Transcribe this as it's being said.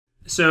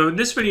So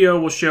this video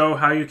will show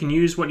how you can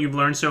use what you've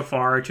learned so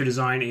far to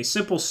design a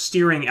simple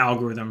steering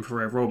algorithm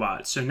for a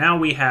robot. So now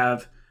we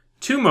have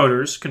two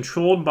motors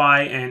controlled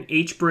by an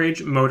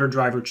H-bridge motor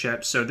driver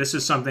chip. So this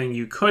is something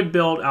you could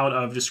build out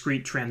of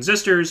discrete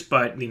transistors,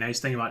 but the nice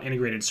thing about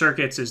integrated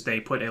circuits is they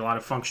put a lot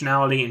of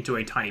functionality into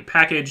a tiny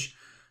package.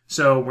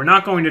 So we're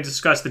not going to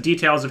discuss the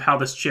details of how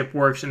this chip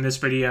works in this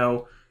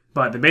video,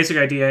 but the basic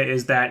idea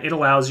is that it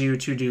allows you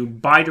to do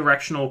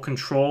bidirectional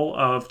control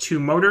of two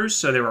motors.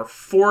 So there are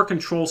 4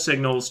 control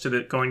signals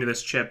going to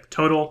this chip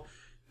total,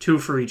 2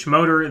 for each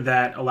motor,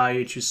 that allow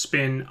you to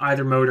spin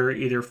either motor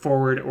either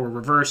forward or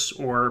reverse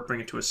or bring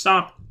it to a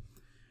stop.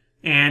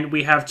 And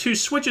we have 2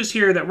 switches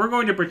here that we're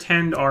going to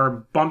pretend are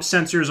bump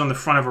sensors on the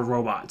front of a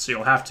robot. So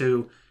you'll have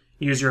to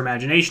use your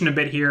imagination a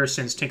bit here.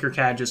 Since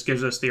Tinkercad just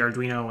gives us the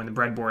Arduino and the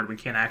breadboard, we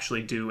can't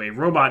actually do a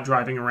robot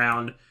driving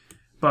around.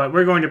 But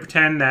we're going to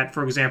pretend that,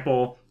 for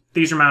example,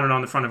 these are mounted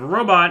on the front of a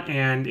robot,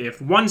 and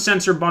if one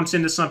sensor bumps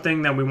into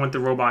something, then we want the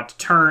robot to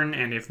turn,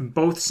 and if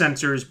both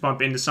sensors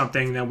bump into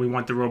something, then we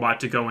want the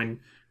robot to go in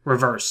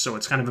reverse. So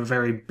it's kind of a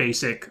very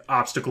basic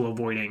obstacle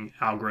avoiding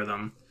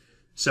algorithm.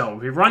 So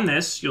if we run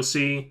this, you'll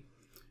see,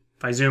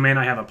 if I zoom in,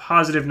 I have a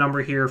positive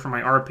number here for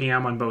my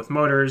RPM on both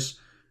motors,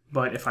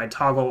 but if I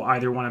toggle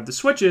either one of the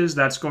switches,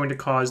 that's going to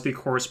cause the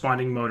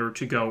corresponding motor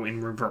to go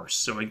in reverse.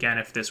 So again,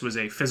 if this was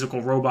a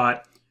physical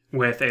robot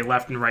with a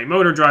left and right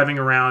motor driving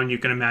around, you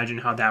can imagine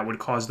how that would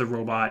cause the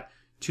robot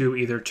to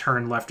either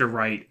turn left or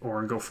right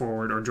or go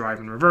forward or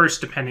drive in reverse,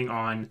 depending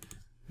on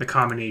the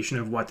combination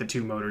of what the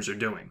 2 motors are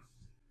doing.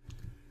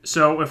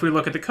 So if we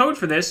look at the code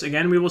for this,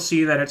 again, we will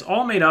see that it's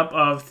all made up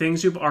of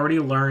things you've already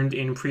learned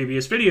in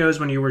previous videos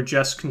when you were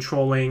just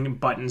controlling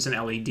buttons and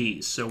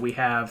LEDs. So we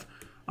have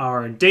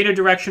our data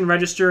direction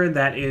register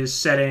that is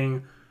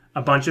setting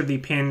a bunch of the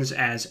pins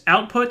as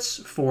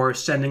outputs for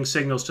sending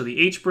signals to the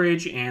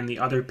H-bridge, and the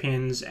other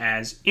pins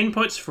as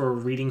inputs for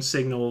reading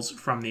signals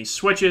from these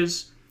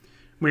switches.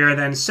 We are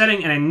then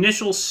setting an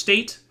initial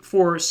state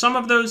for some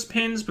of those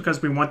pins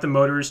because we want the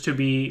motors to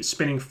be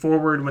spinning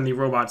forward when the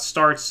robot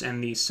starts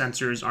and the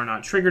sensors are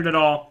not triggered at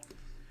all.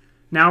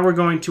 Now we're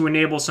going to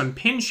enable some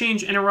pin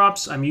change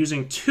interrupts. I'm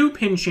using 2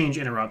 pin change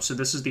interrupts. So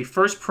this is the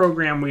first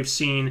program we've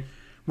seen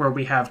where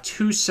we have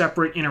 2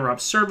 separate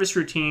interrupt service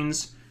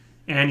routines.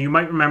 And you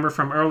might remember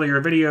from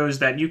earlier videos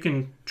that you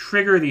can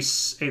trigger the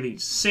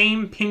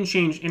same pin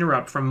change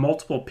interrupt from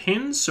multiple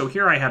pins. So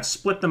here I have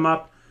split them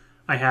up.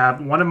 I have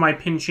one of my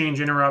pin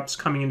change interrupts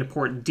coming into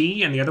port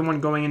D and the other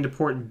one going into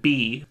port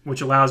B,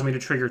 which allows me to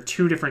trigger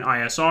 2 different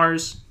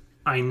ISRs.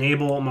 I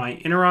enable my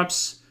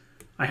interrupts.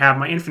 I have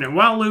my infinite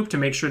while loop to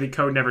make sure the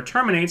code never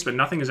terminates, but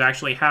nothing is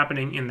actually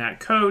happening in that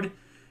code.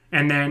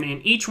 And then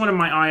in each one of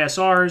my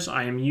ISRs,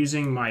 I am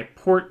using my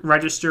port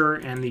register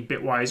and the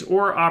bitwise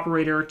OR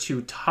operator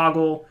to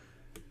toggle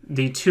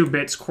the 2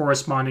 bits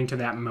corresponding to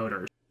that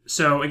motor.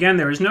 So again,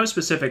 there is no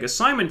specific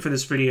assignment for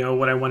this video.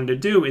 What I wanted to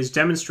do is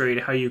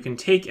demonstrate how you can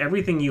take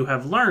everything you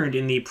have learned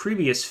in the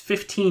previous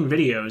 15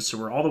 videos, so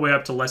we're all the way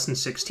up to lesson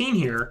 16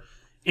 here,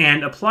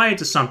 and apply it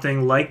to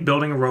something like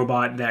building a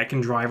robot that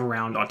can drive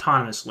around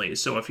autonomously.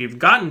 So if you've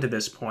gotten to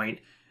this point,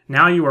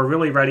 now you are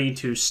really ready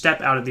to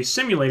step out of the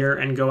simulator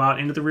and go out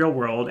into the real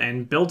world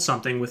and build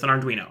something with an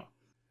Arduino.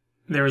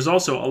 There is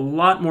also a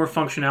lot more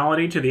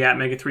functionality to the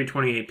Atmega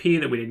 328P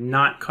that we did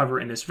not cover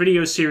in this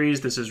video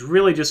series. This is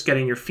really just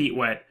getting your feet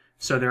wet,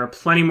 so there are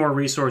plenty more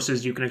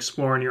resources you can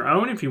explore on your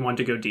own if you want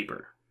to go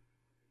deeper.